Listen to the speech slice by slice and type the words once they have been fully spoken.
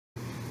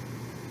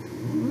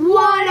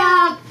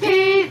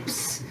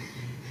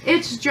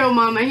It's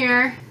JoeMomma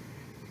here.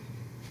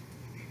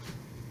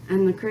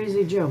 And the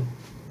crazy Joe.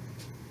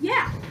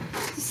 Yeah.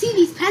 You see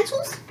these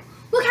pencils?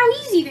 Look how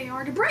easy they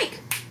are to break.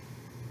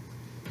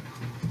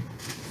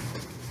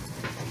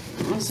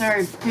 I'm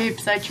sorry,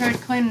 peeps. I tried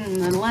cleaning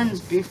the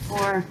lens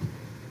before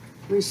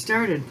we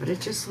started, but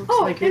it just looks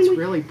like it's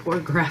really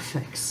poor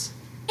graphics.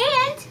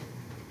 And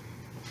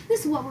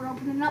this is what we're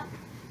opening up.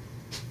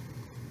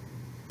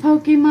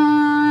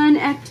 Pokemon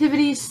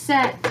activity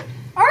set.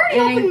 I already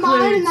opened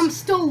mine and I'm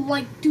still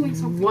like doing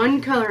something.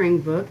 1 coloring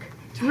book,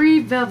 3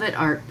 velvet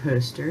art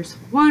posters,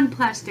 1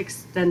 plastic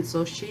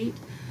stencil sheet,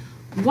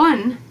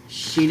 1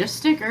 sheet of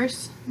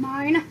stickers.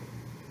 Mine.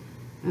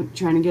 I'm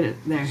trying to get it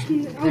there.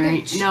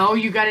 Okay. No,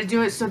 you got to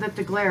do it so that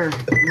the glare.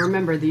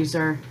 Remember, these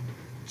are.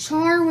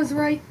 Char was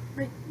right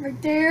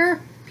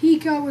there.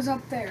 Pika was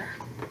up there.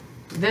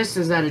 This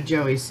is at a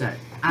Joey set.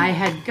 I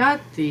had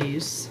got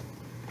these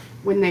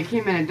when they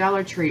came in at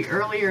Dollar Tree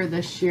earlier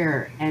this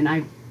year, and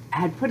I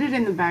had put it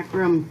in the back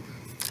room.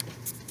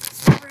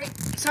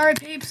 Sorry,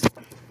 peeps.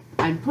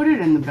 I'd put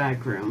it in the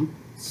back room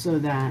so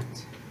that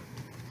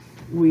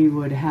we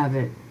would have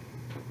it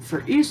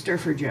for Easter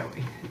for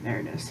Joey. There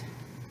it is.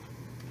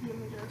 Let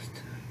me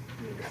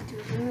just do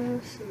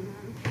this and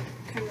then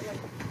kind of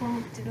like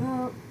prompt it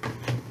up.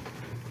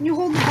 Can you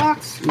hold the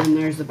box? And then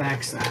there's the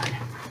back side.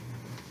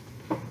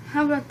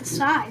 How about the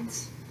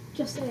sides?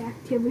 Just the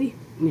activity.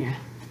 Yeah.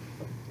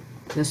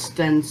 The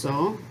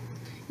stencil.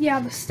 Yeah,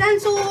 the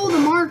stencil, the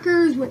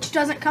markers, which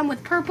doesn't come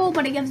with purple,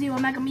 but it gives you a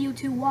Mega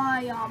Mewtwo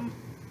Y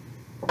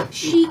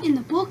sheet in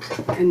the book.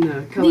 In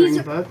the coloring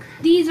book.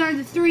 These are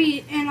the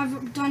 3, and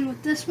I've done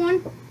with this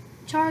one.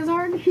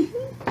 Charizard.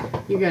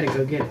 You gotta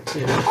go get it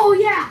too. Oh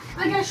yeah,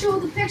 I gotta show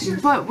the pictures.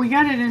 But we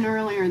got it in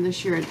earlier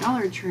this year at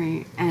Dollar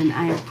Tree, and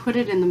I put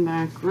it in the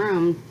back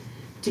room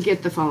to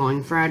get the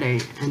following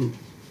Friday, and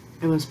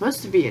it was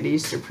supposed to be an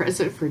Easter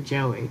present for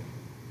Joey.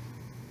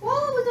 Well,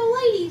 it was a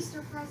late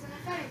Easter present,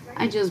 if anything.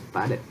 I just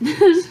bought it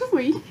this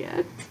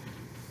weekend.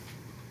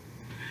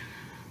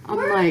 I'm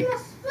like,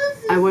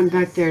 I went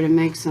back there to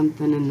make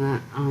something in the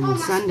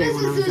Sunday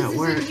when I was at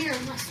work,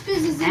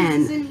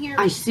 and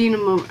I seen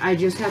him. I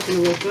just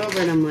happened to look over,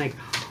 and I'm like,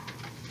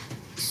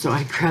 so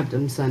I grabbed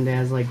him Sunday.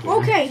 I was like, yeah.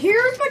 Okay,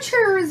 here's my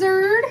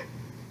Charizard.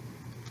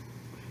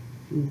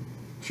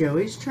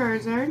 Joey's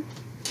Charizard,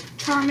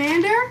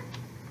 Charmander,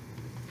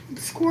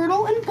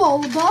 Squirtle, and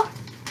Bulba.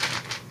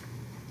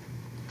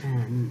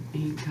 and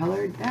he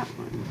colored that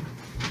one.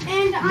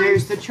 And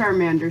there's the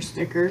Charmander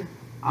sticker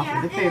off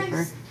of the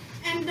paper.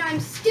 And I'm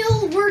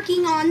still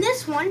working on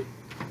this one.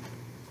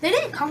 They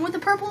didn't come with the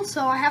purple,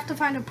 so I have to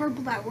find a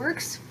purple that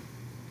works.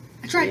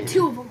 I tried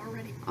 2 of them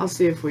already. I'll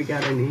see if we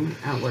got any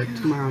at work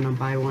tomorrow, and I'll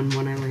buy one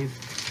when I leave.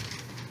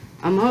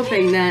 I'm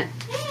hoping that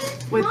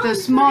with the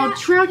small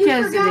truck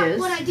as it is.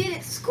 What I did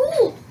at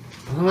school.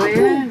 Oh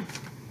yeah.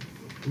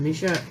 Let me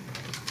show it.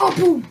 Oh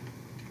boom.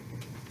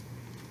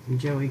 And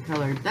Joey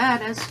colored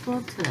that as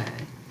full today.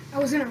 I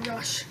was in a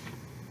rush.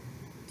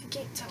 You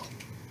can't tell.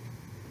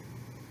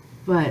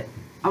 But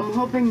I'm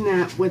hoping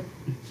that with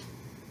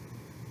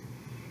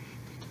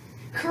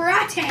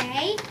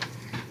karate.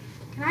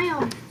 Can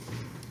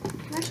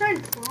I try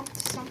and prompt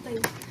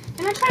something?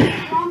 Can I try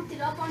to prompt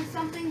it up on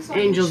something? So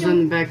Angel's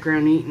in the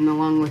background eating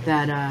along with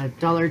that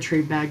Dollar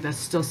Tree bag that's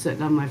still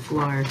sitting on my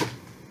floor.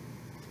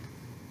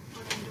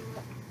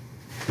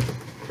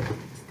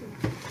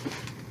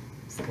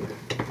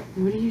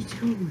 What are you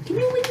doing? Can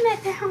you leave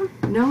that down?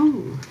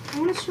 No. I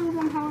want to show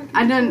them how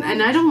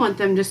I don't want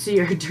them to see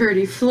our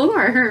dirty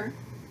floor.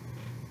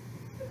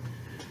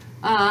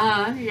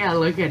 Yeah,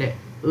 look at it.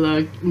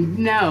 Look,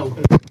 no.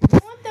 I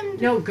want them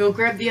to... No, go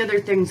grab the other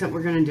things that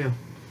we're gonna do.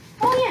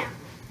 Oh yeah.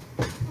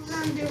 We're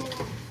gonna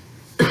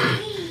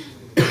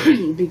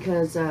do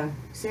because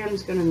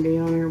Sam's gonna be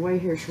on her way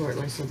here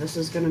shortly, so this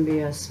is gonna be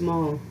a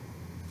small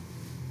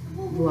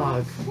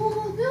vlog.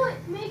 We'll do it.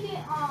 Make it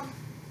a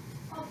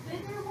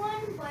bigger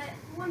one, but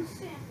one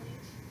sandwich.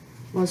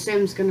 Well,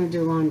 Sam's gonna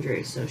do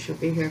laundry, so she'll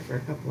be here for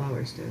a couple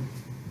hours too.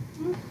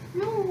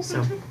 No,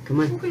 so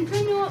come on. We'll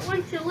continue it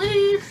once you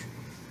leave.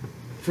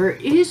 For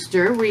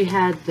Easter, we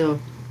had the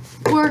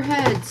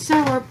Warhead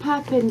Sour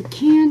Poppin'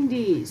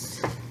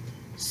 candies.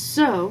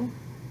 So,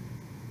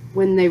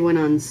 when they went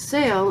on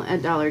sale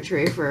at Dollar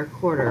Tree for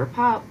 $1 a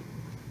pop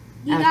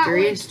after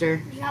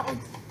Easter, You got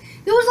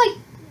there was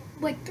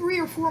like 3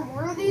 or 4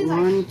 more of these.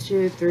 1,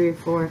 2, 3,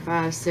 4,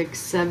 5, 6,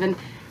 7.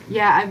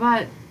 Yeah, I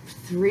bought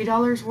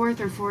 $3 worth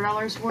or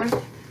 $4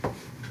 worth,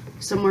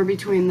 somewhere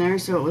between there.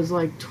 So it was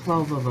like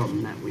 12 of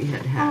them that we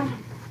had had.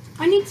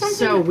 I need something.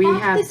 So we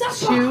have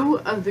 2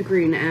 of the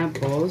green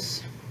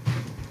apples,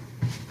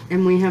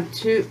 and we have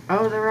 2.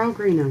 Oh, they're all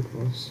green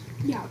apples.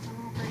 Yeah, they're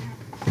all green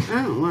apples.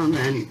 Oh, well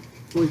then,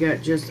 we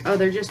got just,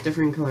 they're just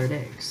different colored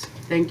eggs.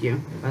 Thank you,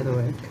 by the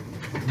way.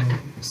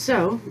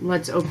 So,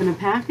 let's open a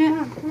packet.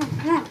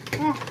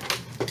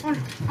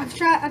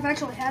 I've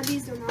actually had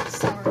these, they're not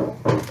sour.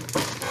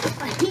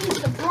 I need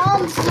to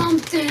bomb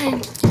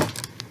something.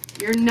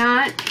 You're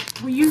not,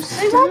 will you stop?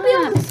 They won't be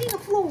able to see the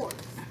floor.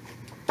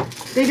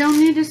 They don't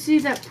need to see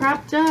that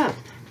propped up.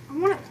 I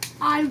want it.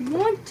 I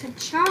want to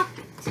chop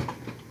it.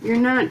 You're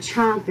not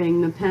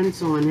chopping the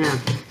pencil in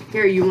half.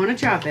 Here, you want to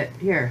chop it.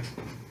 Here.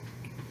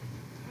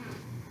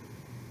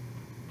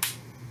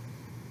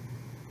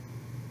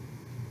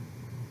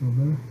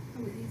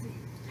 That was easy.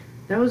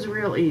 That was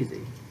real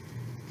easy.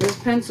 Those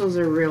pencils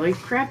are really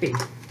crappy.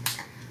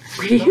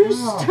 You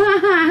stop.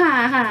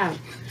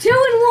 2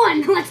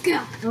 and 1. Let's go.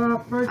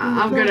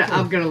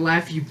 I'm gonna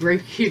laugh. You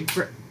break you.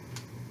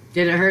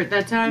 Did it hurt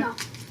that time? No.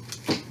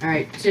 All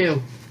right,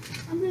 2.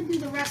 I'm gonna do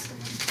the rest of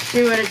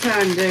them. 2 at a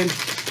time, dude.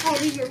 Oh,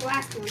 these are the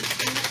last ones.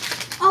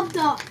 Of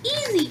the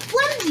easy,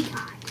 flimsy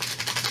kind.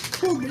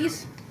 Hold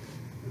these.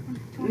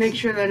 Make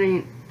sure that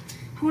ain't.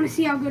 I want to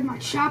see how good my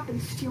chopping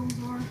skills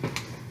are.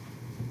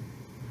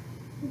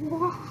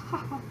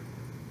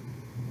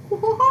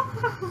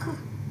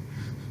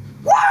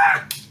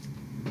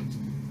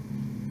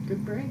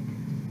 Good break.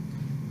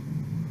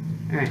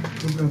 All right.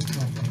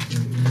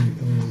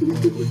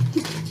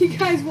 You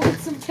guys want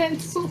some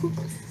pencils?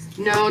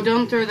 No,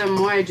 don't throw them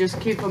away. Just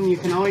keep them. You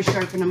can always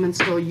sharpen them and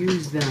still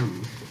use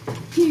them.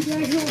 You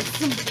guys want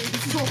some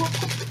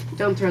pencils?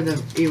 Don't throw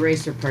the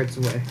eraser parts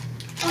away.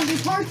 Oh, the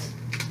parts?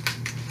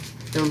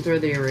 Don't throw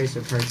the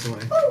eraser parts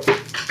away. Ooh.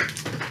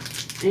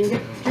 And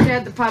get your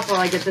dad the pop while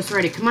I get this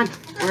ready. Come on.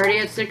 We're already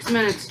at 6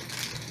 minutes.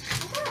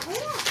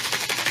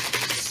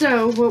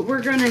 So what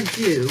we're going to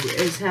do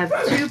is have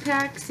 2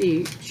 packs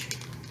each.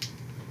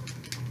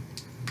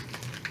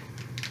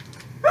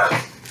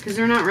 Because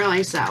they're not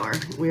really sour.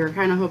 We were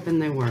kind of hoping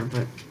they were,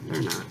 but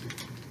they're not.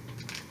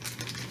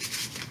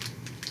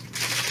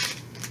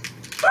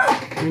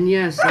 And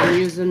yes, I'm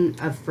using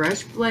a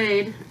fresh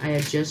blade. I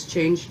had just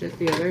changed it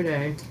the other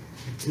day.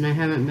 And I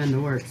haven't been to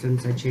work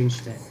since I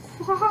changed it.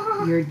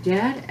 Your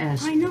dad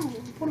asked... I know.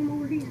 Put them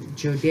over here.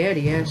 Joe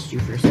Daddy asked you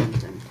for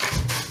something.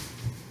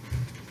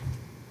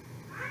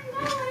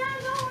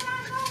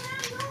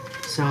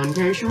 So in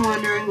case you're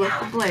wondering with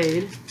the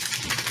blade,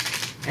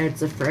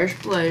 it's a fresh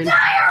blade.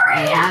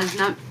 Diarrhea! It has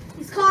not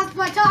It's caused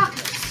by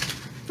tacos.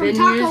 From been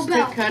Taco used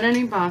Bell. to cut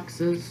any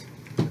boxes.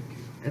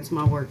 It's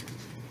my work.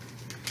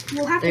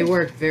 We'll have They to,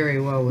 work very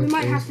well with we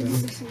might these, have to do though.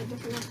 this in a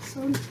different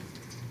episode.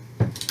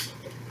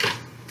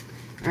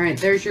 Alright,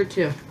 there's your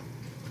 2.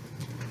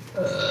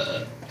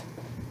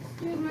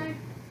 Excuse me.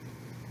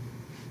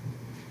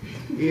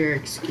 You're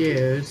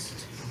excused.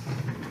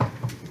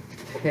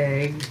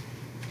 Pig.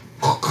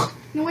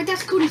 No, wait,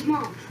 that's Cody's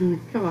mom.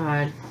 Come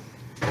on.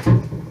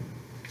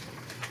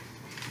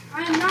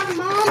 I am not a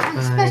mom. I'm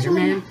a special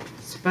Spider-Man. mom.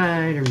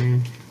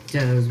 Spider-Man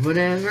does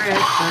whatever a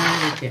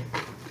spider can.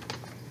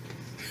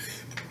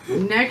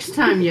 Next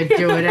time you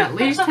do it, at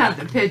least have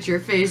the picture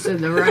facing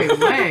the right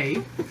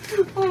way.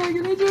 Oh my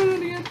god, I do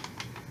it again.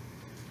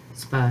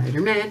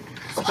 Spider-Man.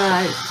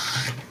 Spider.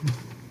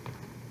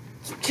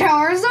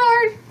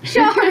 Charizard.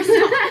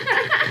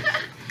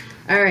 Charizard.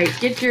 Alright,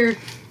 get your...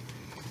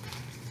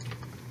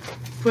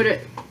 Put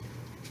it...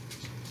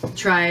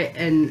 Try it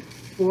and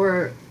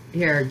pour...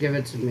 Here, give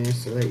it to me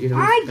so that you don't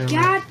I spill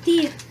got it.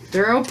 the...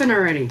 They're open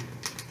already.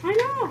 I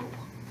know.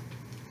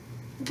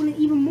 Open it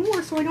even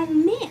more so I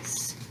don't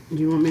miss. Do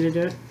you want me to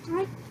do it?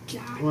 I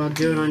got Well,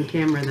 do it on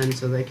camera then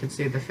so they can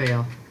see the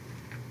fail.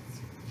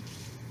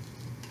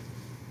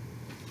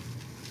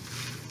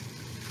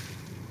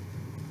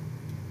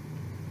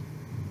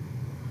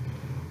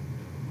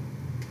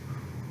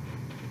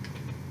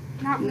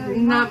 Not very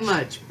Not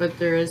much, but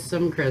there is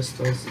some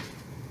crystals.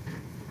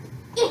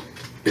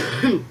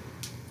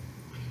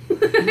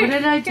 What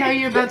did I tell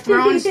you about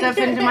throwing stuff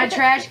into my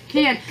trash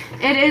can?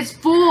 It is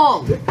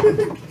full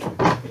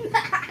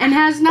and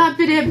has not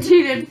been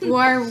emptied in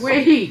 4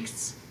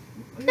 weeks.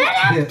 Then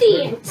empty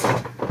it.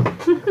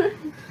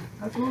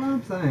 That's what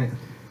I'm saying.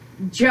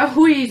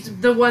 Joey's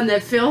the one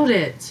that filled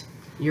it.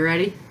 You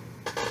ready?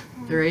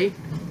 3,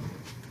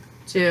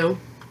 2,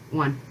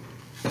 1.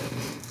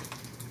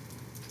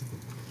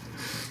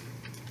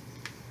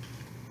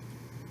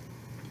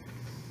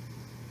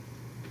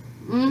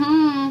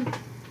 Mm-hmm.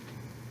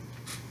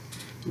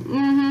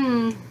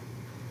 Mm-hmm.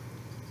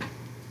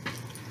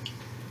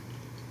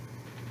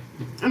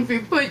 If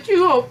you put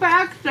 2 whole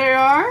packs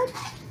there.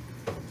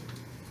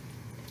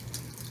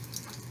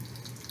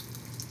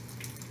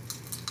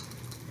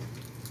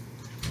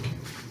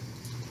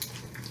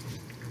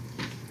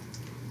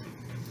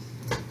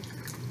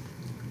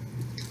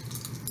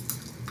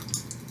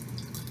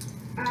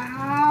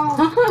 Ow.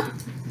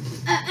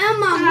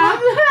 Emma,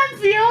 I'm not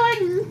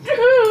feeling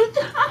tooth.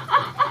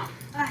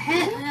 a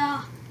hit.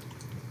 Yeah.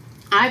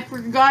 I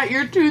forgot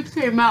your tooth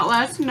came out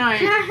last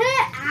night. A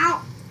hit.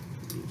 Ow.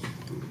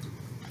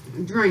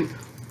 Drink.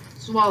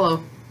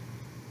 Swallow.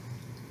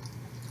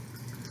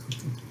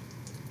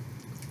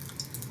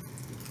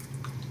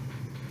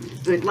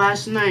 Like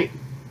last night.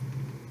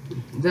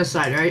 This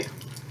side, right?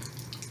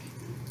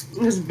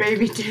 This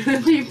baby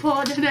tooth, he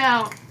pulled it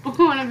out.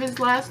 One of his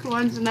last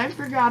ones, and I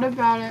forgot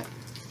about it.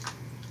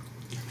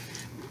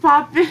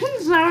 Poppin'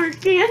 sour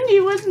candy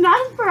was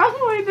not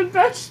probably the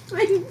best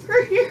thing for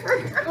your...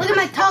 Look at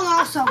my tongue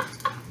also.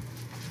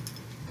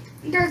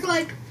 There's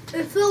like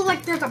It feels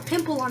like there's a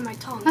pimple on my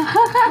tongue.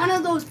 One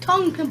of those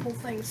tongue pimple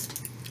things.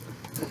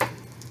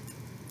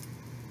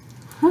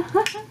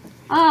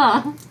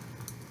 Oh.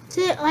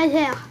 See it right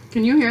here.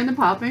 Can you hear the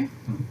popping?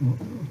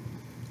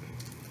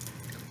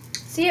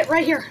 See it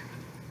right here.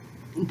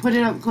 Put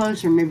it up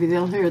closer. Maybe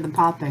they'll hear the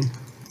popping.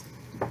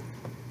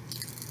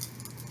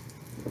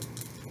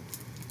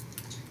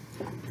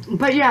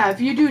 But yeah, if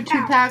you do 2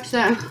 Ow. packs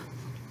at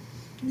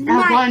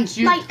once,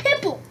 you... My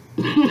pimple.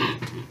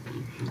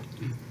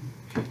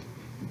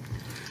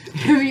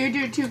 If you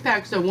do 2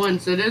 packs at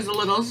once, it is a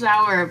little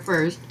sour at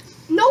first.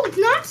 No, it's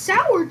not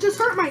sour. It just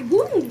hurt my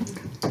wound.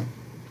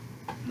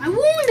 My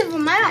wound is a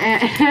mouth.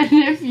 And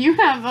if you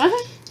have a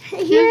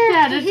Here,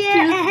 had a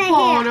here, tooth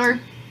pulled or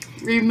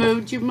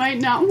removed, you might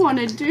not want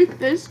to do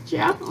this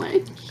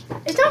challenge.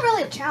 It's not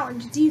really a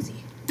challenge. It's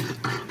easy.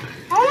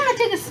 I want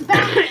to take a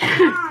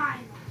spat.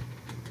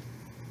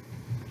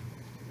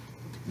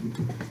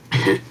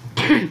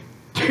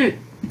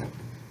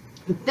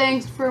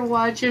 Thanks for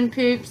watching,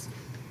 peeps.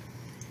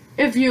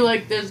 If you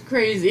like this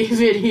crazy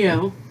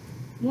video.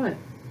 What?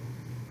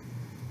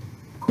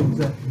 What's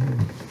that?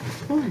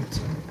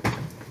 What?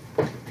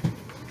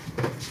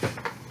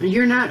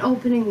 You're not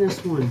opening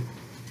this one.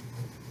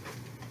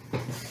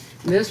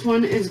 This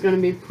one is going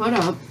to be put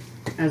up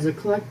as a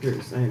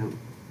collector's item.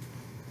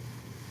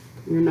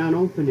 You're not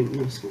opening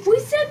this one. We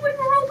said we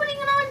were opening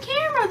it on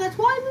camera. That's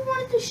why we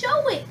wanted to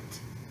show it.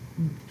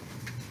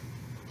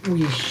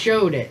 We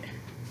showed it.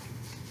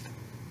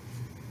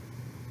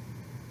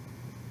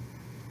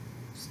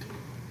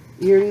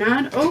 You're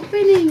not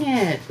opening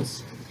it.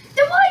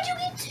 Then why'd you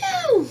get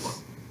 2?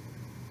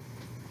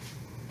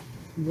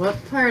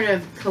 What part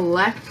of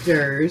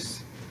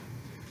collectors?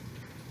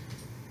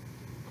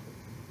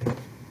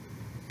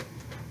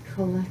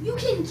 You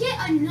can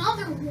get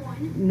another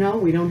one. No,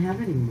 we don't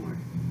have any more.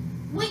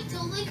 Wait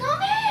till they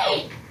come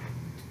in.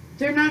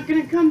 They're not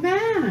gonna come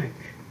back.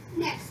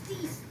 Next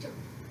Easter.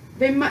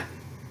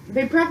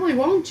 They probably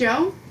won't,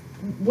 Joe.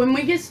 When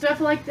we get stuff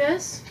like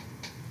this,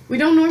 we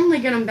don't normally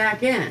get them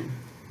back in.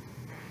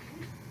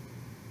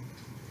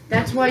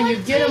 That's why you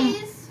get them.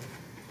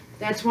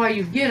 That's why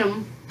you get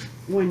them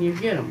when you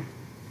get them.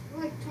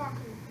 I like talking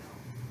about.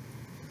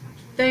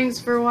 Thanks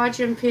for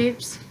watching,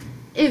 peeps.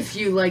 If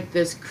you like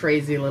this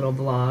crazy little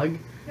vlog,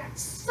 That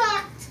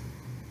sucked.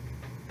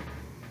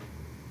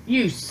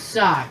 you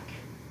suck.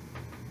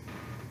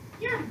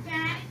 You're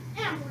bad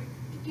at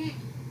everything.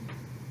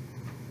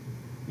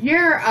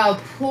 You're a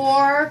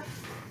poor,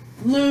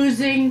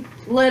 losing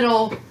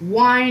little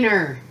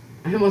whiner.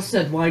 I almost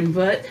said wine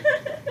butt.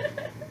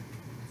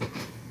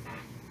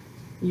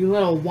 You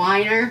little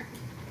whiner.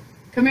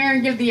 Come here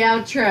and give the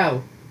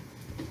outro.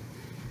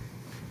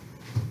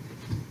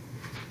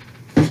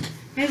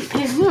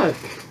 Hey, look.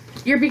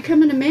 You're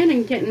becoming a man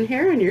and getting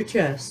hair on your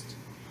chest.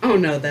 Oh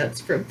no,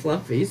 that's from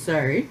Fluffy,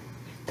 sorry.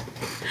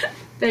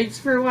 Thanks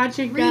for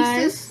watching,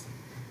 guys. Reese's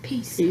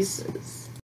Pieces. Pieces.